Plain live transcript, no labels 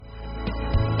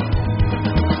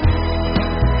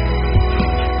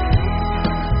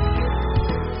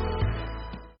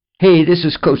Hey, this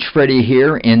is Coach Freddie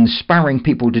here, inspiring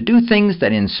people to do things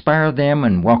that inspire them,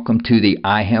 and welcome to the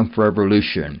iHemp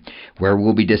Revolution, where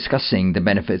we'll be discussing the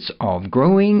benefits of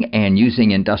growing and using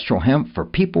industrial hemp for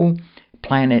people,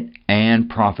 planet, and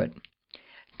profit.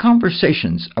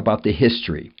 Conversations about the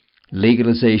history,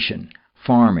 legalization,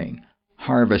 farming,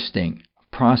 harvesting,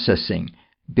 processing,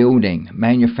 building,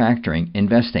 manufacturing,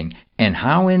 investing, and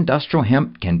how industrial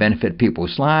hemp can benefit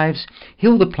people's lives,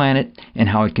 heal the planet, and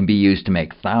how it can be used to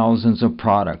make thousands of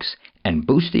products and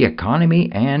boost the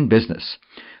economy and business.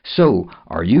 So,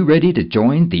 are you ready to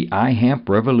join the iHemp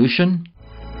revolution?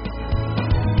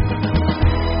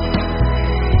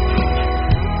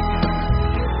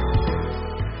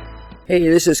 Hey,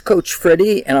 this is Coach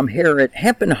Freddie, and I'm here at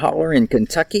Hemp In The Holler in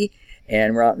Kentucky.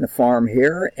 And we're out in the farm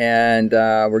here, and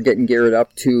we're getting geared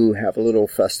up to have a little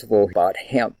festival about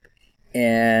hemp.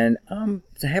 And I'm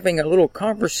having a little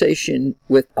conversation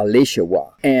with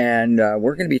Elishewa. And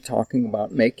we're going to be talking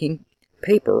about making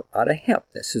paper out of hemp.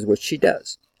 This is what she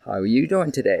does. How are you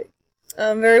doing today?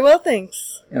 Very well,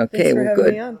 thanks. Okay, thanks for having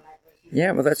good. Me on.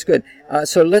 Yeah, well, that's good.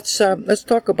 So let's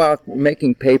talk about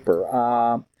making paper.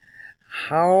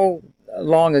 How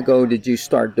long ago did you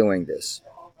start doing this?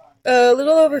 A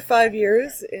little over 5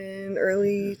 years. In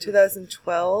early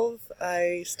 2012,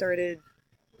 I started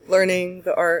learning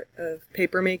the art of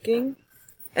paper making.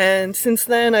 And since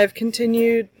then, I've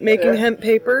continued making hemp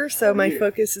paper. So my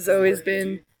focus has always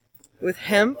been with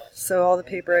hemp. So all the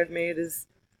paper I've made is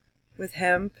with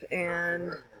hemp.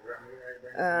 And,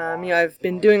 I've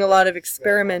been doing a lot of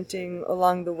experimenting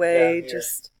along the way,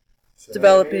 just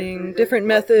developing different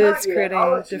methods,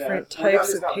 creating different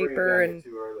types of paper and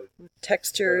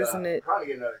textures, and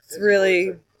it's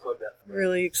really,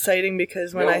 really exciting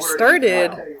because when I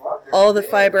started, all the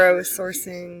fiber I was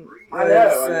sourcing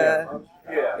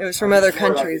was from other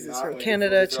countries. It's from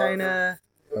Canada, China,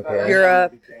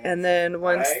 Europe, and then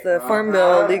once the Farm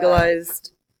Bill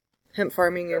legalized hemp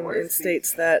farming in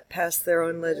states that passed their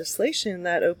own legislation,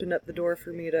 that opened up the door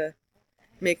for me to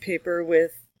make paper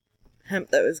with hemp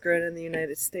that was grown in the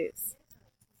United States.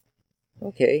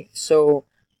 Okay, so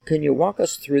can you walk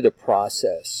us through the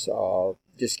process of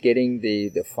just getting the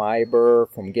fiber,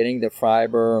 and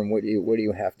what do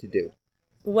you have to do?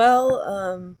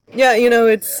 Well,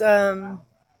 it's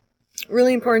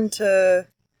really important to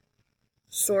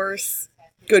source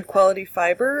good quality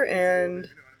fiber, and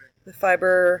the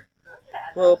fiber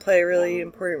will play a really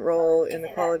important role in the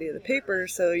quality of the paper.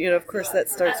 So, of course, that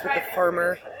starts with the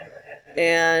farmer.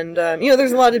 And,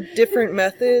 there's a lot of different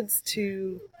methods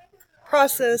to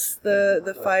process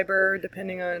the fiber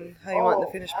depending on how you want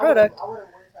the finished product.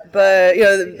 But,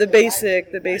 the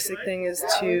basic thing is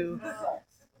to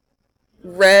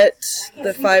ret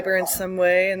the fiber in some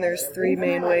way. And there's 3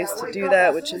 main ways to do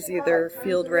that, which is either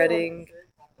field retting,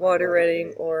 water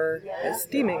retting, or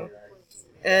steaming.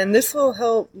 And this will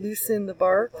help loosen the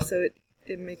bark, so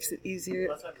it makes it easier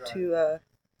to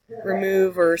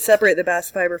remove or separate the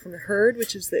bast fiber from the hurd,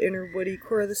 which is the inner woody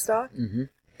core of the stalk. Mm-hmm.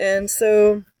 And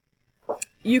so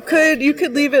you could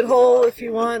leave it whole if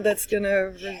you want. That's going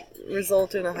to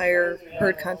result in a higher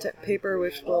hurd content paper,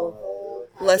 which will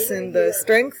lessen the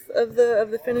strength of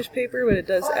the finished paper, but it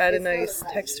does add a nice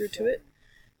texture to it.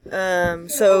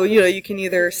 So you can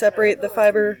either separate the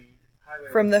fiber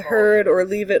from the hurd or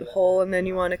leave it whole, and then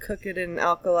you want to cook it in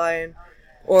alkali,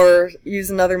 or use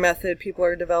another method. People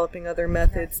are developing other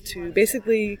methods to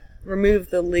basically remove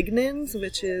the lignins,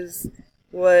 which is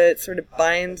what sort of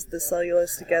binds the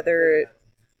cellulose together.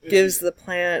 It gives the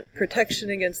plant protection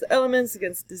against the elements,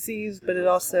 against disease, but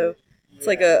it's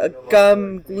like a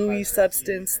gum, gluey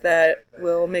substance that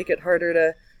will make it harder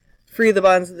to free the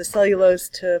bonds of the cellulose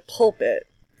to pulp it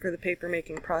for the paper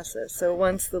making process. So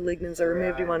once the lignins are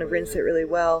removed, you want to rinse it really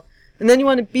well. And then you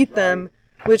want to beat them,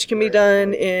 which can be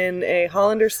done in a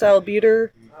Hollander-style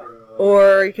beater,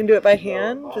 or you can do it by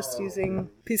hand, just using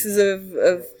pieces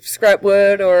of scrap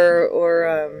wood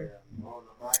or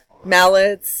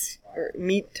mallets or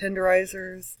meat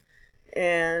tenderizers,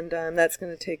 and that's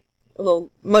going to take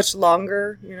much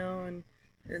longer,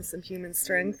 and some human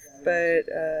strength. But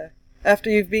after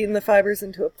you've beaten the fibers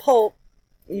into a pulp,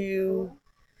 you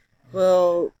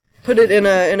will put it in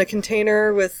a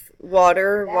container with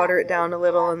water it down a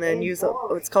little, and then use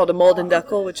what's called a mold and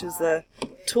deckle, which is the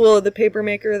tool of the paper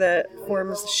maker that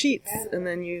forms sheets. And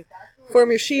then you form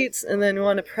your sheets, and then you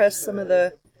want to press some of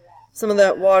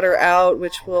that water out,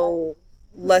 which will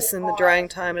lessen the drying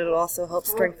time, and it'll also help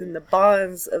strengthen the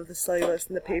bonds of the cellulose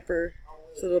in the paper,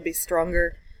 so it'll be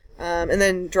stronger. And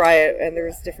then dry it, and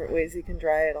there's different ways you can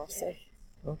dry it also.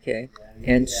 Okay,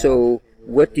 and so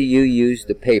what do you use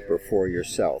the paper for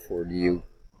yourself, or do you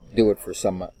do it for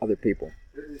some other people?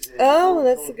 Oh,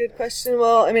 that's a good question.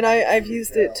 Well, I mean, I've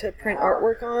used it to print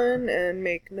artwork on and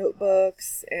make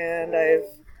notebooks, and I've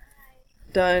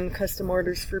done custom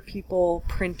orders for people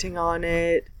printing on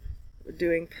it,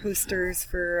 doing posters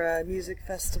for a music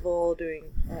festival,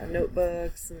 doing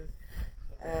notebooks, and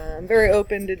I'm very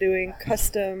open to doing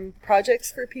custom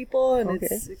projects for people, and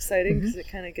it's exciting because it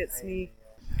kind of gets me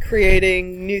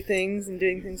creating new things and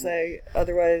doing things I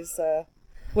otherwise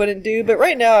wouldn't do. But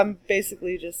right now I'm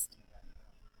basically just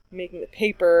making the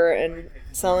paper and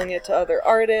selling it to other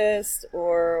artists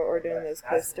or doing those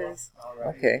posters.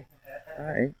 Okay. All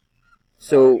right.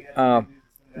 So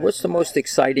what's the most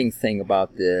exciting thing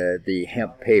about the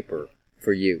hemp paper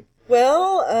for you?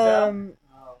 Well,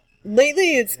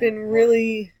 lately it's been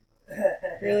really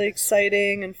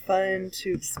exciting and fun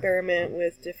to experiment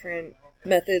with different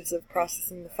methods of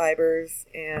processing the fibers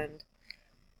and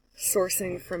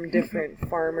sourcing from different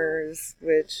farmers,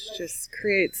 which just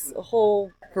creates a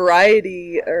whole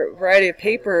variety of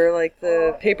paper. Like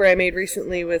the paper I made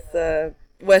recently with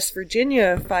West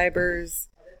Virginia fibers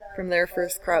from their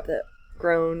first crop that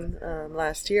grown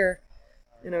last year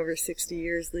in over 60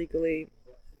 years legally.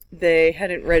 They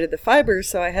hadn't retted the fibers,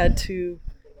 so I had to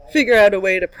figure out a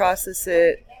way to process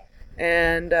it,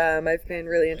 and I've been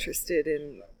really interested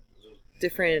in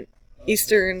different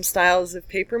Eastern styles of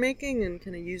paper making and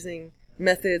kind of using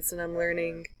methods that I'm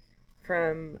learning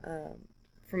from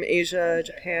Asia,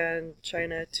 Japan,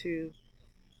 China to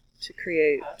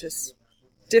create just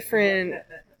different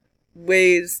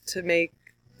ways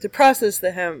to process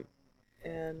the hemp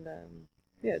and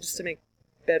just to make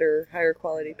better, higher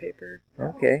quality paper.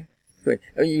 Okay, good.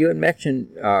 You had mentioned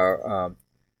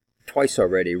twice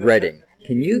already retting.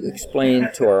 Can you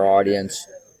explain to our audience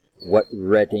what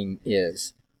retting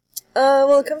is?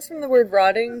 Well, it comes from the word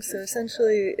rotting, so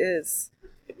essentially it's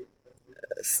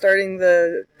starting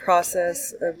the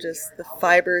process of just the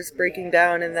fibers breaking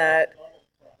down, and that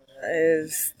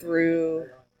is through,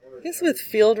 I guess with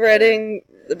field retting,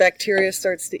 the bacteria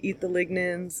starts to eat the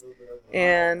lignins,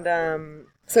 and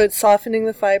so it's softening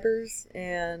the fibers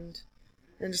and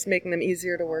just making them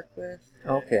easier to work with.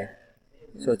 Okay.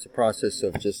 So it's a process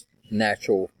of just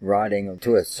natural rotting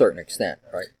to a certain extent,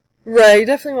 right? Right. You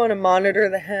definitely want to monitor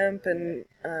the hemp, and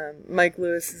Mike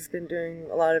Lewis has been doing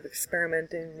a lot of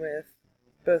experimenting with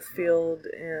both field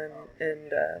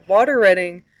and water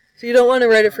retting. So you don't want to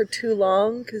ret it for too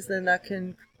long, because then that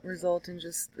can result in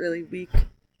just really weak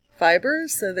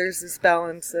fibers. So there's this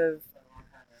balance of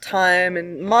time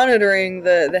and monitoring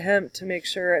the hemp to make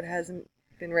sure it hasn't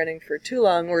been retting for too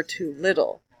long or too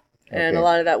little. And a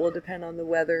lot of that will depend on the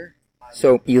weather.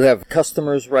 So you have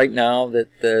customers right now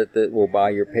that will buy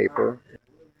your paper?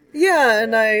 Yeah,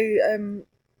 and I'm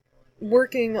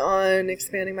working on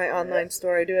expanding my online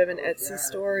store. I do have an Etsy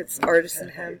store. It's Artisan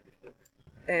Hemp.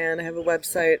 And I have a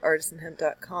website,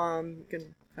 artisanhemp.com. You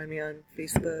can find me on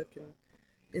Facebook and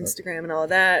Instagram and all of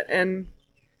that. And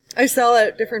I sell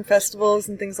at different festivals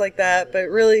and things like that. But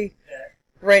really,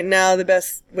 right now, the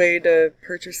best way to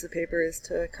purchase the paper is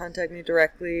to contact me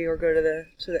directly or go to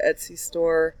the Etsy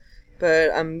store.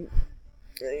 But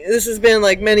this has been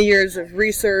like many years of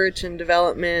research and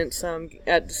development, so I'm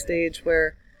at the stage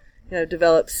where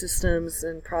develop systems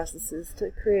and processes to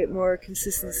create more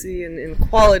consistency and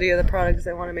quality of the product, because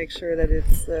I want to make sure that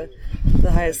it's the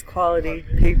highest quality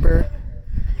paper.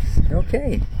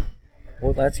 Okay.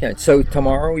 Well, that's good. So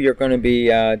tomorrow you're going to be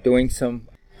doing some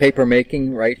paper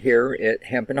making right here at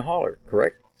Hemp In The Holler,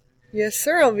 correct? Yes,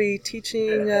 sir. I'll be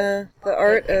teaching the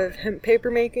art of hemp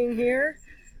paper making here.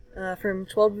 From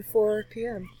 12 to 4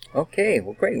 p.m. Okay,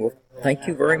 well, great. Well, thank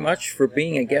you very much for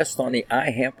being a guest on the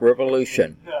iHemp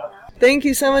Revolution. Thank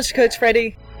you so much, Coach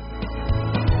Freddie.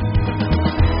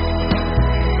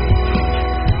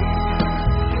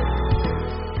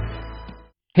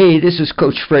 Hey, this is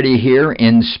Coach Freddie here,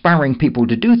 inspiring people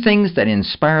to do things that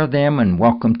inspire them, and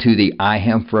welcome to the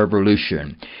iHemp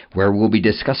Revolution, where we'll be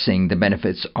discussing the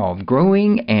benefits of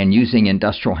growing and using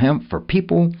industrial hemp for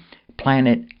people,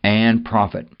 planet, and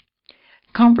profit.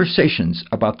 Conversations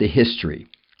about the history,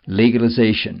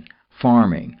 legalization,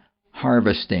 farming,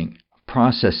 harvesting,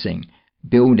 processing,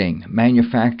 building,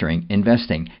 manufacturing,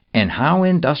 investing, and how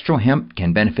industrial hemp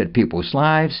can benefit people's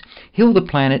lives, heal the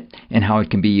planet, and how it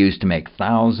can be used to make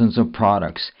thousands of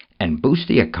products and boost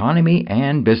the economy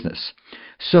and business.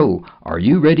 So, are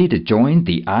you ready to join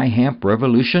the iHemp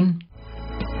Revolution?